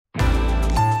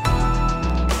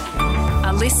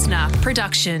listener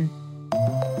production.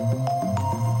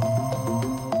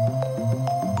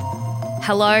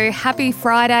 Hello, happy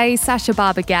Friday. Sasha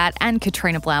Barbagat and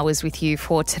Katrina Blowers with you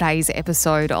for today's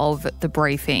episode of The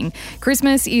Briefing.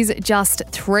 Christmas is just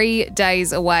 3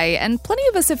 days away and plenty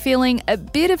of us are feeling a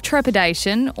bit of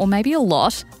trepidation, or maybe a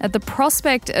lot, at the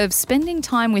prospect of spending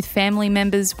time with family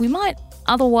members we might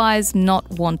otherwise not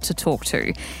want to talk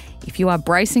to. If you are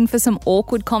bracing for some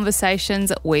awkward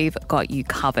conversations, we've got you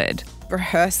covered.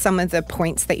 Rehearse some of the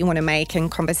points that you want to make and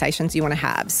conversations you want to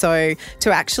have. So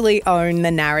to actually own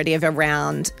the narrative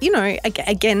around,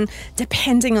 again,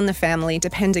 depending on the family,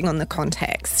 depending on the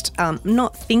context,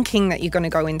 not thinking that you're going to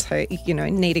go into,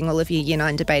 needing all of your Year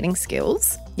 9 debating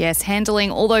skills. Yes,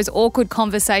 handling all those awkward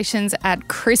conversations at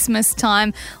Christmas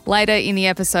time. Later in the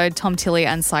episode, Tom Tilley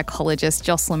and psychologist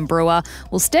Jocelyn Brewer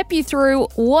will step you through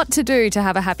what to do to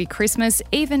have a happy Christmas,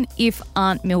 even if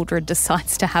Aunt Mildred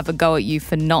decides to have a go at you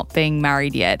for not being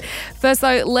married yet. First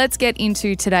though, let's get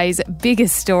into today's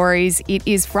biggest stories. It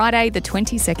is Friday, the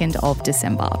 22nd of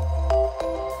December.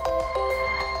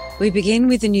 We begin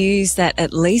with the news that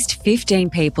at least 15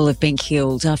 people have been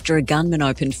killed after a gunman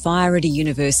opened fire at a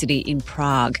university in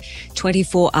Prague.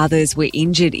 24 others were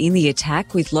injured in the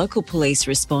attack, with local police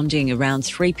responding around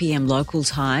 3 p.m. local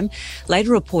time,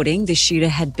 later reporting the shooter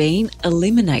had been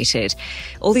eliminated.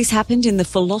 All this happened in the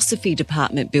philosophy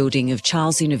department building of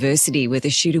Charles University, where the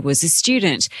shooter was a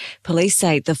student. Police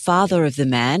say the father of the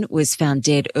man was found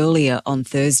dead earlier on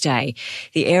Thursday.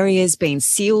 The area's been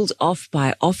sealed off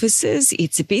by officers.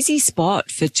 It's a busy spot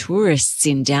for tourists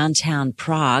in downtown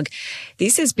Prague.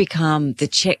 This has become the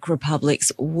Czech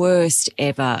Republic's worst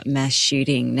ever mass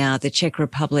shooting. Now, the Czech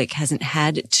Republic hasn't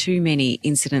had too many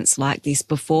incidents like this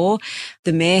before.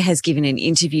 The mayor has given an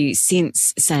interview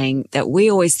since saying that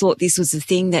we always thought this was a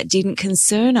thing that didn't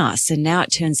concern us. And now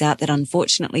it turns out that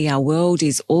unfortunately our world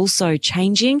is also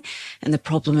changing and the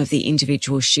problem of the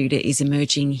individual shooter is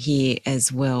emerging here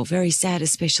as well. Very sad,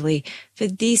 especially for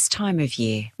this time of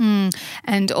year.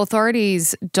 And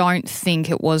authorities don't think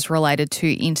it was related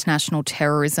to international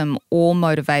terrorism or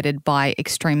motivated by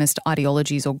extremist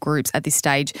ideologies or groups at this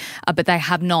stage, but they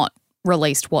have not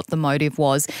released what the motive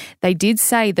was. They did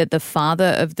say that the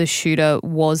father of the shooter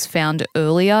was found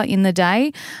earlier in the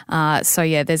day.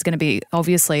 There's going to be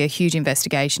obviously a huge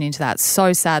investigation into that.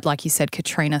 So sad, like you said,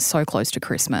 Katrina, so close to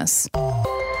Christmas.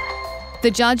 The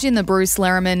judge in the Bruce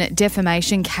Lehrmann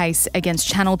defamation case against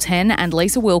Channel 10 and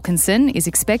Lisa Wilkinson is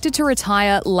expected to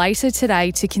retire later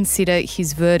today to consider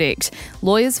his verdict.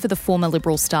 Lawyers for the former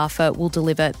Liberal staffer will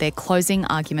deliver their closing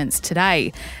arguments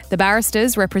today. The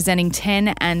barristers representing 10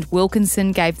 and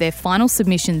Wilkinson gave their final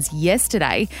submissions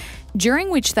yesterday,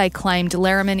 during which they claimed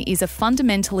Lehrmann is a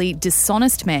fundamentally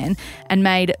dishonest man and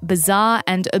made bizarre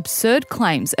and absurd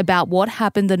claims about what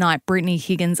happened the night Brittany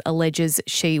Higgins alleges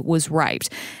she was raped.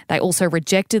 They also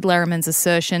rejected Lehrmann's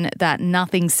assertion that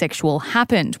nothing sexual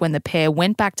happened when the pair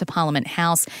went back to Parliament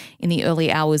House in the early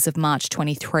hours of March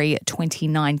 23,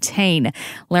 2019.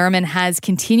 Lehrmann has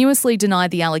continuously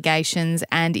denied the allegations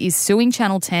and is suing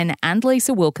Channel 10 and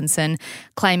Lisa Wilkinson,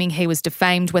 claiming he was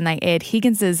defamed when they aired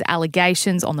Higgins's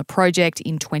allegations on the project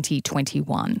in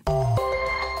 2021.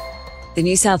 The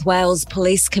New South Wales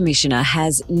Police Commissioner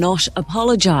has not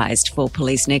apologised for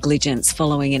police negligence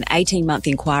following an 18-month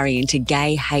inquiry into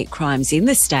gay hate crimes in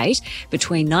the state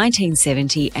between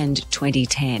 1970 and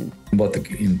 2010. What the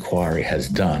inquiry has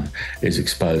done is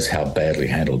expose how badly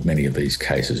handled many of these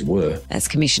cases were. That's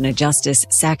Commissioner Justice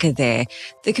Saka there.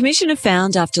 The Commissioner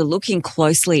found after looking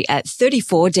closely at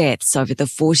 34 deaths over the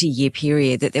 40-year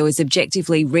period that there was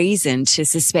objectively reason to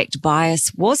suspect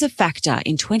bias was a factor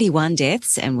in 21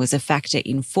 deaths and was a factor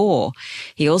in 4.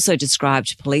 He also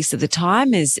described police at the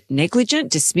time as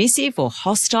negligent, dismissive or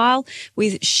hostile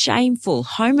with shameful,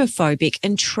 homophobic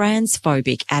and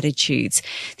transphobic attitudes.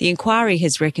 The inquiry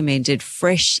has recommended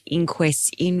fresh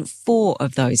inquests in 4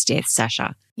 of those deaths,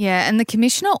 Sasha. Yeah, and the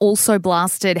Commissioner also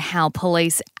blasted how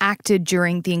police acted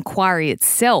during the inquiry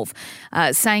itself,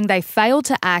 saying they failed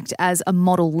to act as a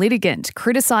model litigant,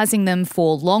 criticising them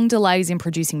for long delays in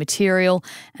producing material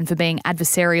and for being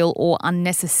adversarial or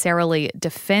unnecessarily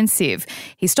defensive.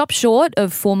 He stopped short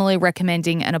of formally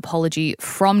recommending an apology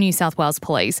from New South Wales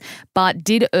Police, but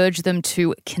did urge them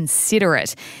to consider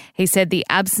it. He said the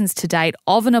absence to date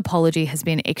of an apology has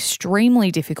been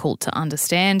extremely difficult to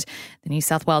understand. The New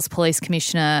South Wales Police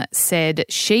Commissioner said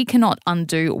she cannot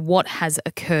undo what has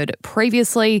occurred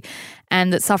previously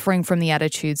and that suffering from the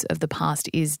attitudes of the past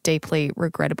is deeply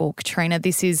regrettable. Katrina,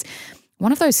 this is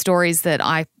one of those stories that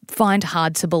I find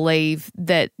hard to believe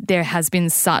that there has been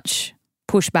such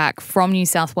pushback from New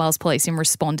South Wales Police in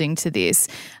responding to this.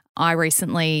 I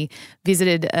recently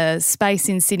visited a space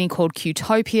in Sydney called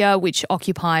Qtopia, which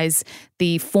occupies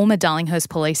the former Darlinghurst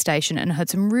police station, and heard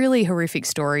some really horrific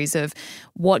stories of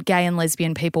what gay and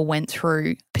lesbian people went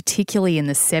through, particularly in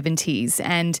the 70s.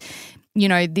 And, you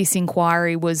know, this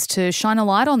inquiry was to shine a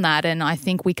light on that. And I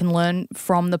think we can learn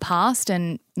from the past,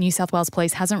 and New South Wales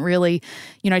Police hasn't really,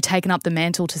 you know, taken up the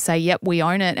mantle to say, yep, we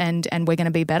own it and we're going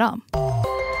to be better.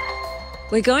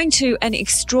 We're going to an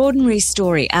extraordinary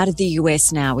story out of the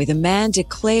US now, with a man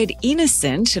declared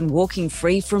innocent and walking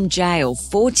free from jail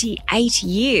 48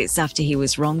 years after he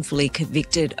was wrongfully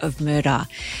convicted of murder.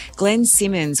 Glenn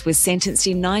Simmons was sentenced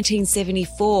in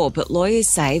 1974, but lawyers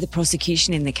say the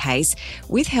prosecution in the case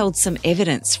withheld some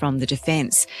evidence from the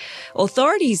defence.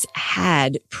 Authorities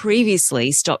had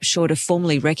previously stopped short of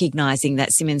formally recognising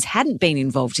that Simmons hadn't been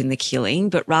involved in the killing,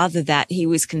 but rather that he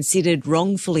was considered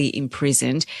wrongfully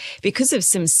imprisoned because of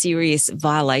some serious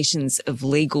violations of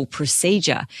legal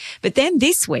procedure. But then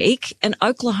this week, an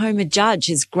Oklahoma judge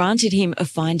has granted him a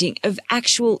finding of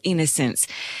actual innocence.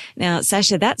 Now,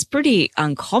 Sasha, that's pretty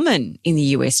uncommon in the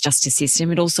US justice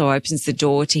system. It also opens the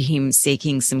door to him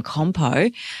seeking some compo.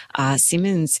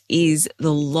 Simmons is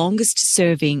the longest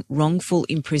serving wrongful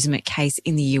imprisonment case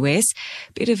in the US.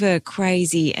 Bit of a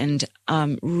crazy and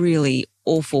really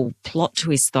awful plot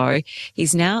twist, though.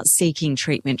 He's now seeking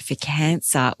treatment for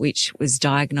cancer, which was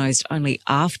diagnosed only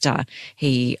after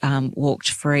he walked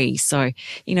free. So,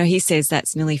 you know, he says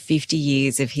that's nearly 50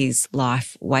 years of his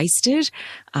life wasted.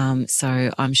 So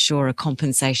I'm sure a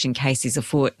compensation case is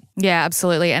afoot. Yeah,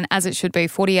 absolutely. And as it should be,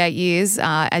 48 years,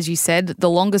 as you said, the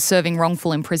longest serving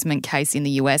wrongful imprisonment case in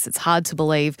the US. It's hard to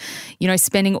believe, you know,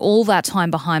 spending all that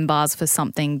time behind bars for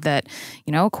something that,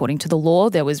 you know, according to the law,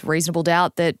 there was reasonable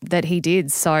doubt that he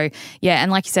did. So, yeah,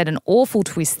 and like you said, an awful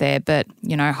twist there, but,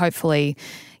 you know, hopefully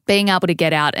being able to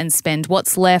get out and spend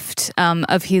what's left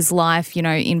of his life, you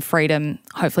know, in freedom,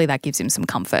 hopefully that gives him some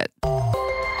comfort.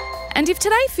 And if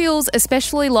today feels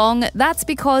especially long, that's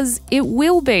because it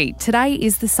will be. Today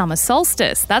is the summer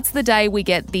solstice. That's the day we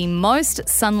get the most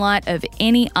sunlight of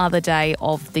any other day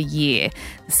of the year.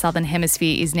 The southern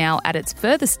hemisphere is now at its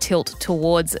furthest tilt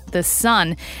towards the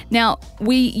sun. Now,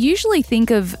 we usually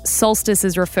think of solstice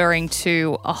as referring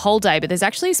to a whole day, but there's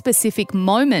actually a specific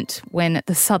moment when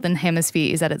the southern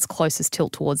hemisphere is at its closest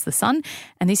tilt towards the sun.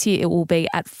 And this year it will be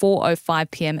at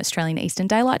 4:05 p.m. Australian Eastern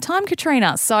Daylight Time,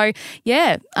 Katrina. So,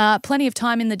 yeah, plenty of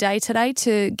time in the day today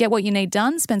to get what you need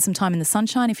done. Spend some time in the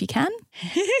sunshine if you can.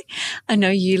 I know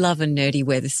you love a nerdy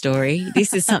weather story.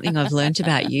 This is something I've learnt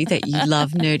about you, that you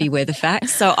love nerdy weather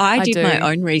facts. So I did my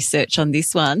own research on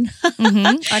this one.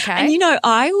 Mm-hmm. Okay. And, you know,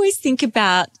 I always think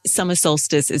about summer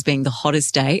solstice as being the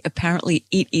hottest day. Apparently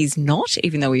it is not,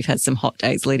 even though we've had some hot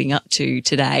days leading up to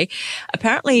today.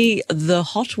 Apparently the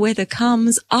hot weather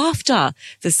comes after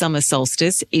the summer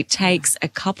solstice. It takes a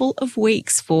couple of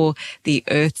weeks for the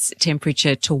Earth's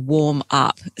temperature to warm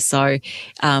up. So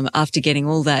after getting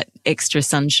all that extra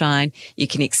sunshine, you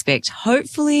can expect,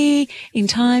 hopefully in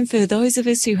time for those of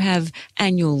us who have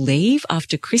annual leave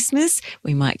after Christmas,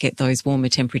 we might get those warmer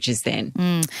temperatures then.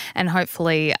 And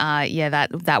hopefully,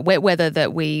 that wet weather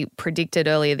that we predicted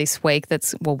earlier this week,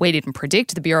 we didn't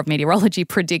predict, the Bureau of Meteorology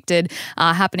predicted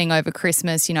happening over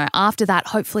Christmas. You know, after that,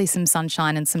 hopefully some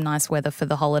sunshine and some nice weather for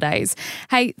the holidays.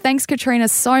 Hey, thanks, Katrina,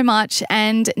 so much.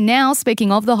 And now,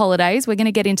 speaking of the holidays, we're going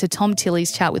to get into Tom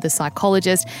Tilley's chat with a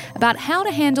psychologist about how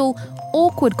to handle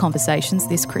awkward conversations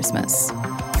this Christmas.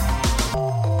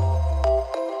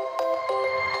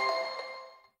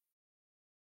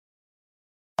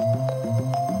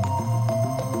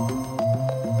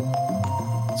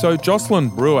 So Jocelyn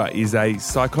Brewer is a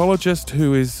psychologist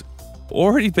who is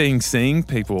already seeing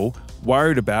people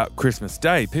worried about Christmas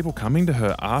Day. People coming to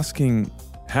her asking,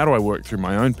 how do I work through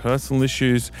my own personal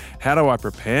issues? How do I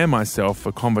prepare myself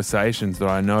for conversations that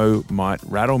I know might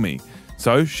rattle me?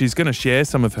 So she's going to share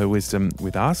some of her wisdom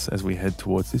with us as we head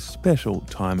towards this special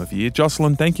time of year.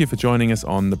 Jocelyn, thank you for joining us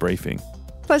on The Briefing.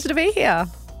 Pleasure to be here.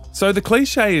 So the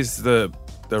cliche is the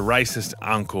racist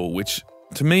uncle, which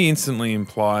to me instantly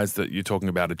implies that you're talking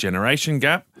about a generation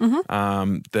gap,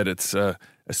 that it's a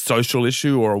social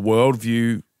issue or a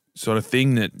worldview sort of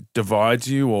thing that divides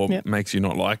you or makes you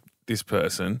not like this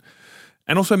person,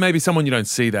 and also maybe someone you don't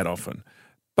see that often.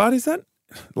 But is that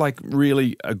like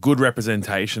really a good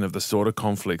representation of the sort of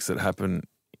conflicts that happen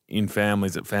in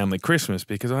families at family Christmas?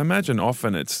 Because I imagine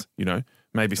often it's, you know,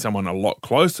 maybe someone a lot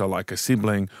closer, like a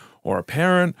sibling or a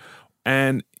parent,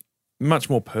 and much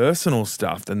more personal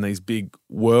stuff than these big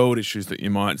world issues that you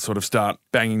might sort of start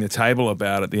banging the table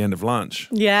about at the end of lunch.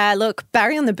 Yeah, look,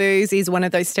 Barry on the booze is one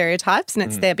of those stereotypes, and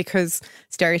it's there because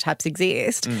stereotypes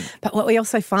exist. But what we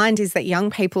also find is that young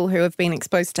people who have been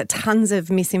exposed to tons of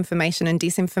misinformation and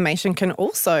disinformation can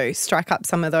also strike up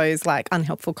some of those like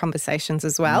unhelpful conversations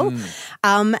as well.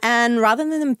 And rather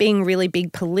than them being really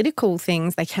big political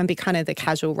things, they can be kind of the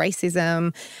casual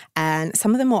racism and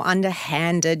some of the more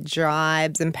underhanded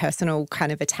jibes and personal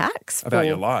kind of attacks. About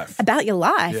your life. About your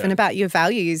life Yeah. and about your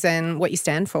values and what you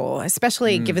stand for,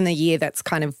 especially given the year that's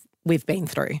kind of we've been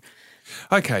through.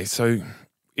 Okay, so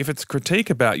if it's critique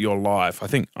about your life,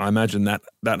 I imagine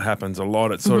that happens a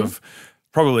lot. It sort of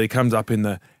probably comes up in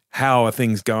the how are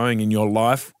things going in your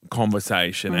life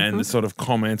conversation, and the sort of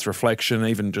comments, reflection,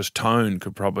 even just tone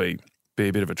could probably be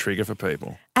a bit of a trigger for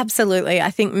people. Absolutely.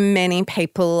 I think many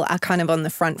people are kind of on the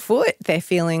front foot. They're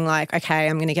feeling like, okay,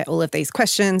 I'm going to get all of these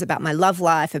questions about my love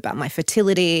life, about my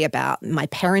fertility, about my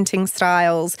parenting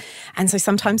styles. And so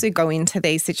sometimes we go into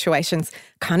these situations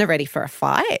kind of ready for a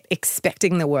fight,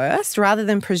 expecting the worst, rather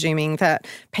than presuming that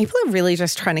people are really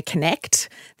just trying to connect.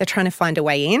 They're trying to find a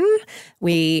way in.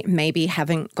 We maybe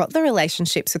haven't got the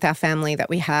relationships with our family that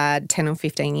we had 10 or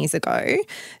 15 years ago.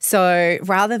 So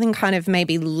rather than kind of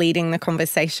maybe leading the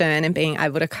conversation and being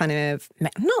able to kind of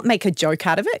not make a joke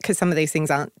out of it, because some of these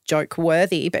things aren't joke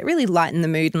worthy, but really lighten the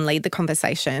mood and lead the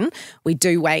conversation, we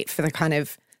do wait for the kind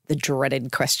of the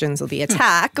dreaded questions or the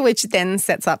attack, which then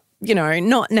sets up,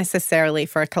 not necessarily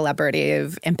for a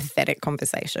collaborative, empathetic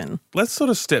conversation. Let's sort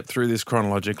of step through this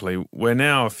chronologically. We're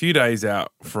now a few days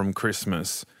out from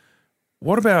Christmas.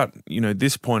 What about,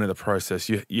 this point of the process?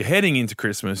 You're heading into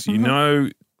Christmas. You know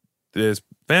there's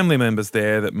family members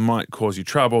there that might cause you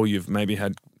trouble. You've maybe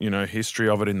had, history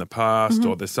of it in the past,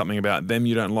 or there's something about them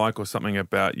you don't like or something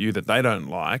about you that they don't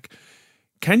like.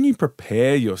 Can you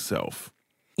prepare yourself?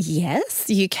 Yes,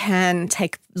 you can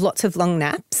take lots of long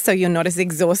naps so you're not as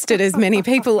exhausted as many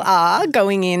people are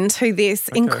going into this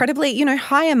incredibly,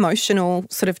 high emotional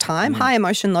sort of time, high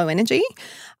emotion, low energy.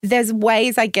 There's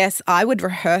ways, I guess, I would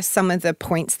rehearse some of the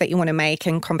points that you want to make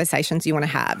and conversations you want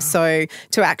to have. So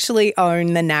to actually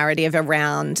own the narrative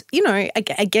around,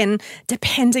 again,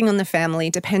 depending on the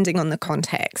family, depending on the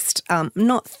context,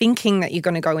 not thinking that you're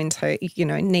going to go into,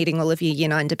 needing all of your Year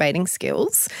 9 debating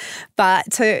skills,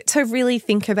 but to really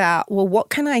think about, well, what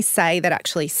can I say that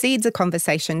actually seeds a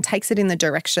conversation, takes it in the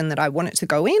direction that I want it to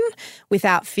go in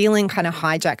without feeling kind of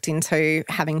hijacked into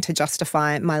having to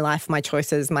justify my life, my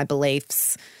choices, my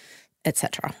beliefs,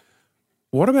 etc.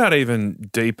 What about even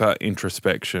deeper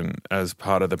introspection as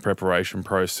part of the preparation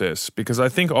process? Because I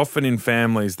think often in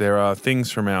families there are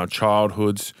things from our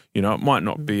childhoods, it might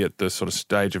not be at the sort of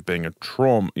stage of being a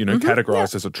trauma,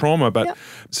 categorized as a trauma, but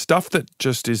stuff that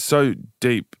just is so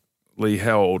deeply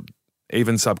held,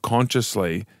 even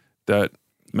subconsciously, that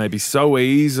may be so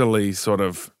easily sort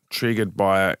of triggered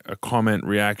by a comment,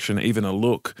 reaction, even a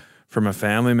look from a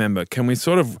family member. Can we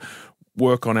sort of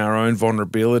work on our own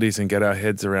vulnerabilities and get our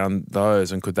heads around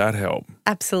those, and could that help?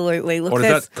 Absolutely. Look, or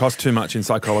does that cost too much in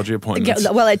psychology appointments?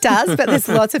 Well, it does, but there's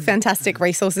lots of fantastic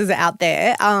resources out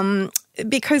there.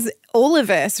 Because all of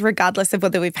us, regardless of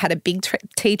whether we've had a big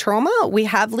T trauma, we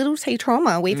have little T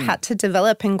trauma. We've had to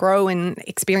develop and grow and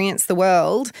experience the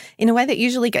world in a way that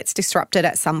usually gets disrupted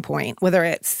at some point, whether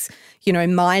it's,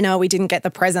 minor, we didn't get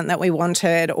the present that we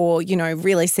wanted, or,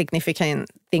 really significant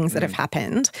things that have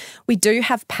happened. We do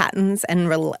have patterns and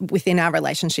within our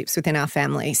relationships, within our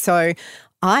family. So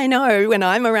I know when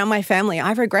I'm around my family,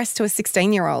 I regress to a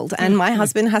 16-year-old and my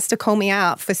husband has to call me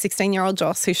out for 16-year-old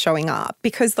Joss who's showing up,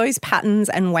 because those patterns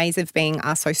and ways of being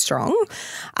are so strong.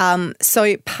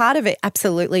 So part of it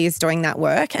absolutely is doing that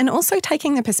work, and also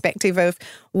taking the perspective of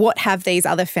what have these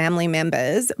other family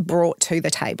members brought to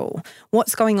the table?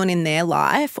 What's going on in their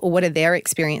life, or what are their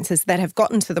experiences that have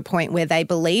gotten to the point where they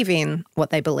believe in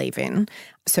what they believe in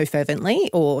so fervently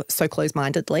or so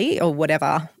close-mindedly, or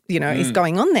whatever, is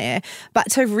going on there.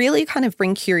 But to really kind of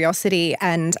bring curiosity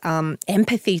and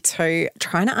empathy to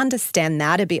trying to understand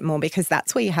that a bit more, because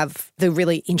that's where you have the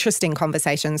really interesting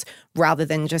conversations rather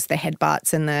than just the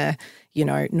headbutts and the,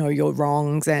 know your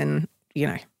wrongs and,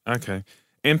 Okay.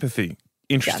 Empathy.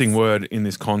 Interesting Yes. word in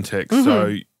this context.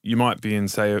 So you might be in,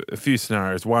 say, a few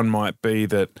scenarios. One might be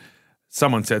that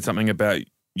someone said something about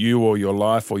you or your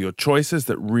life or your choices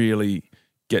that really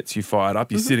gets you fired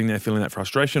up. You're sitting there feeling that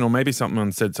frustration, or maybe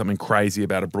someone said something crazy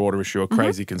about a broader issue, a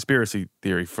crazy conspiracy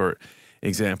theory, for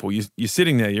example. You're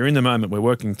sitting there, you're in the moment, we're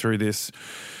working through this,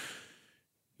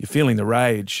 you're feeling the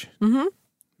rage.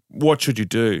 What should you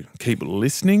do? Keep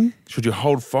listening? Should you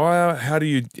hold fire? How do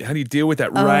you deal with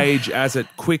that rage as it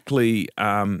quickly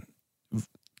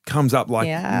comes up like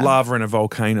lava in a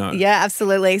volcano. Yeah,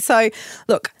 absolutely. So,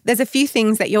 look, there's a few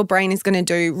things that your brain is going to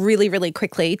do really, really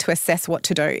quickly to assess what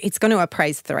to do. It's going to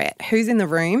appraise threat. Who's in the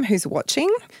room? Who's watching?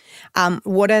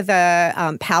 What are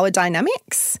the power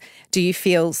dynamics? Do you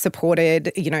feel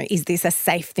supported? Is this a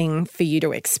safe thing for you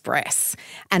to express?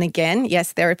 And again,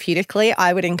 yes, therapeutically,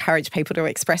 I would encourage people to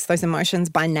express those emotions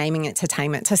by naming it to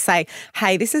tame it, to say,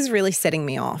 hey, this is really setting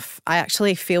me off. I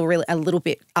actually feel really a little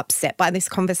bit upset by this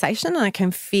conversation, and I can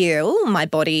feel my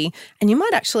body. And you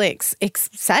might actually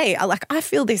say, I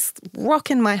feel this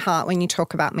rock in my heart when you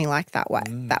talk about me like that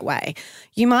way.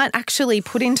 You might actually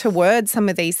put into words some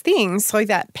of these things so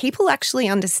that people actually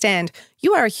understand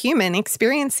you are a human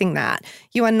experiencing that.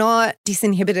 You are not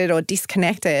disinhibited or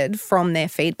disconnected from their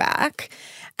feedback.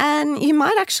 And you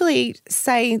might actually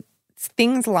say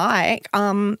things like,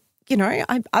 I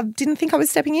didn't think I was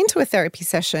stepping into a therapy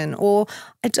session, or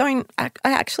I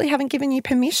actually haven't given you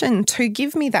permission to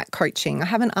give me that coaching. I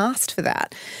haven't asked for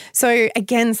that. So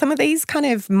again, some of these kind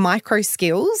of micro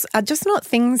skills are just not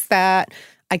things that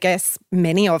I guess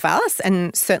many of us,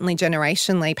 and certainly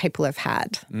generationally, people have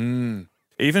had.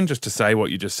 Even just to say what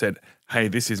you just said, hey,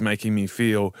 this is making me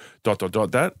feel ...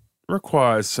 that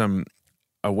requires some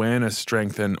awareness,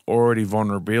 strength, and already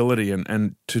vulnerability.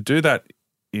 And to do that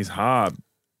is hard.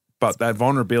 But that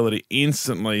vulnerability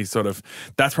instantly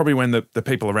that's probably when the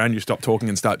people around you stop talking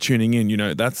and start tuning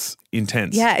in. That's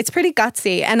intense. Yeah, it's pretty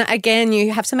gutsy. And again,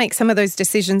 you have to make some of those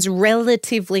decisions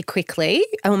relatively quickly.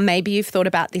 Or maybe you've thought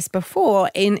about this before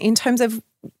in terms of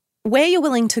where you're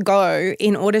willing to go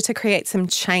in order to create some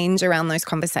change around those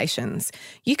conversations.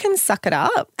 You can suck it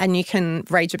up and you can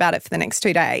rage about it for the next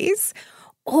 2 days,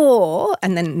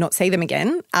 and then not see them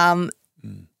again,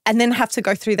 and then have to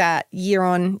go through that year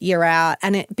on, year out.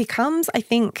 And it becomes, I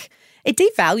think, it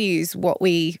devalues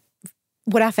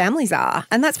what our families are.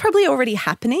 And that's probably already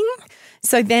happening.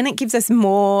 So then it gives us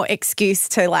more excuse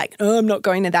to I'm not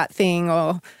going to that thing,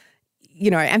 or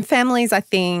and families, I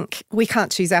think we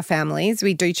can't choose our families.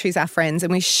 We do choose our friends,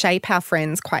 and we shape our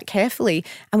friends quite carefully,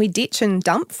 and we ditch and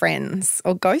dump friends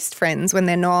or ghost friends when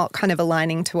they're not kind of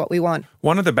aligning to what we want.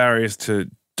 One of the barriers to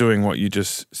doing what you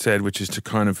just said, which is to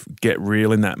kind of get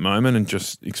real in that moment and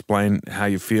just explain how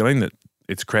you're feeling, that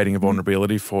it's creating a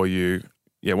vulnerability for you.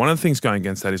 Yeah, one of the things going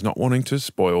against that is not wanting to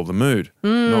spoil the mood,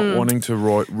 not wanting to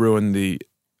ruin the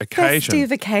occasion.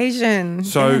 Festive occasion.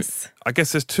 So yes. I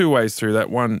guess there's two ways through that.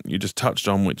 One you just touched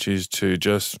on, which is to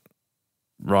just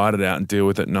write it out and deal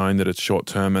with it, knowing that it's short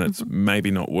term and it's maybe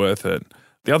not worth it.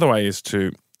 The other way is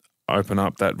to open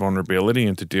up that vulnerability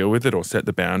and to deal with it, or set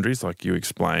the boundaries like you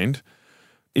explained.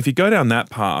 If you go down that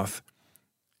path,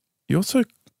 you also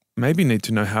maybe need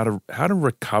to know how to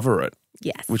recover it.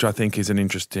 Yes. Which I think is an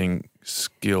interesting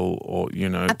skill or,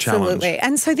 Absolutely. challenge.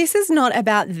 And so this is not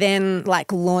about then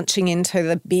launching into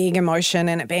the big emotion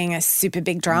and it being a super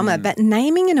big drama, but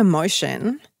naming an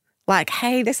emotion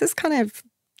hey, this is kind of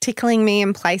tickling me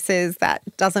in places that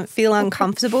doesn't feel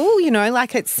uncomfortable,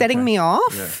 it's setting me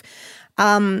off.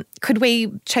 Yeah. Could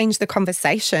we change the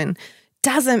conversation?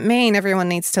 Doesn't mean everyone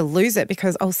needs to lose it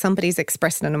because, somebody's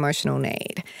expressed an emotional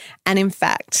need. And in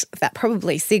fact, that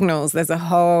probably signals there's a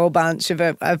whole bunch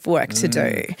of work to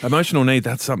do. Emotional need,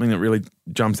 that's something that really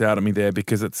jumps out at me there,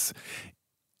 because it's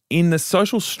in the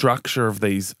social structure of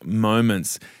these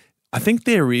moments, I think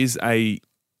there is a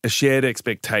shared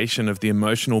expectation of the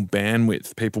emotional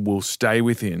bandwidth people will stay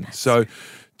within. So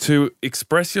to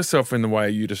express yourself in the way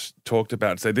you just talked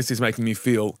about, say, this is making me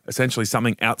feel essentially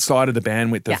something outside of the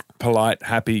bandwidth of polite,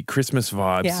 happy Christmas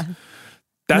vibes. Yeah.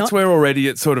 That's where already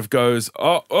it sort of goes,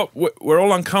 we're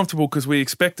all uncomfortable because we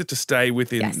expect it to stay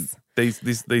within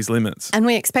these limits. And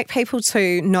we expect people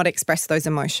to not express those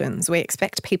emotions. We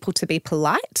expect people to be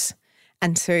polite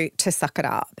and to suck it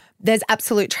up. There's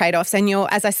absolute trade-offs, and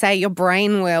as I say, your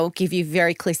brain will give you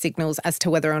very clear signals as to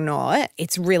whether or not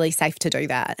it's really safe to do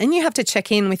that. And you have to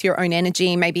check in with your own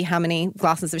energy, maybe how many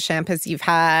glasses of champers you've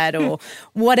had or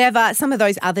whatever, some of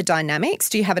those other dynamics.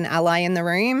 Do you have an ally in the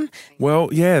room? Well,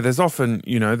 yeah, there's often,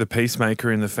 the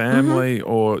peacemaker in the family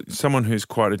or someone who's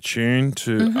quite attuned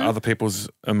to other people's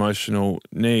emotional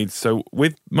needs. So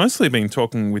we've mostly been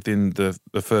talking within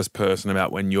the first person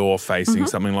about when you're facing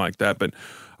something like that, but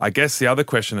I guess the other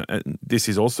question, and this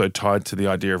is also tied to the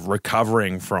idea of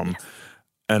recovering from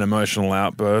an emotional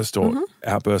outburst or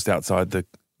outburst outside the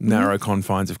narrow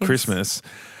confines of Christmas.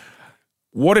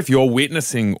 What if you're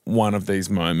witnessing one of these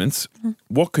moments?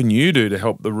 What can you do to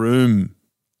help the room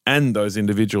and those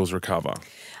individuals recover?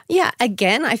 Yeah,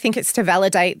 again, I think it's to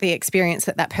validate the experience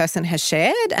that person has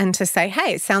shared and to say,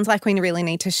 hey, it sounds like we really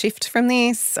need to shift from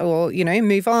this or,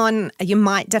 move on. You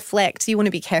might deflect. You want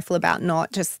to be careful about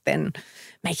not just then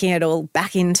making it all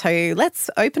back into let's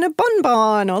open a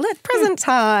bonbon or let's present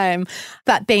time,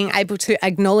 but being able to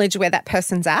acknowledge where that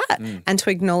person's at and to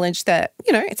acknowledge that,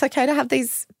 you know, it's okay to have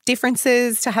these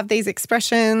differences, to have these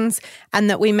expressions, and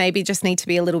that we maybe just need to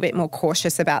be a little bit more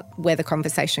cautious about where the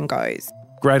conversation goes.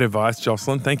 Great advice,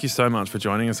 Jocelyn. Thank you so much for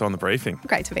joining us on The Briefing.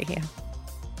 Great to be here.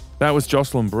 That was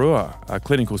Jocelyn Brewer, a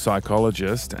clinical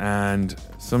psychologist, and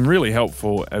some really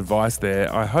helpful advice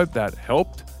there. I hope that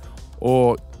helped,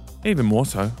 or even more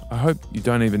so, I hope you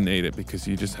don't even need it because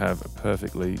you just have a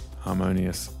perfectly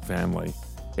harmonious family.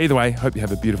 Either way, hope you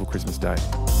have a beautiful Christmas day.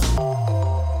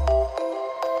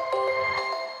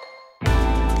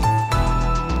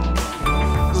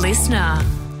 Listener.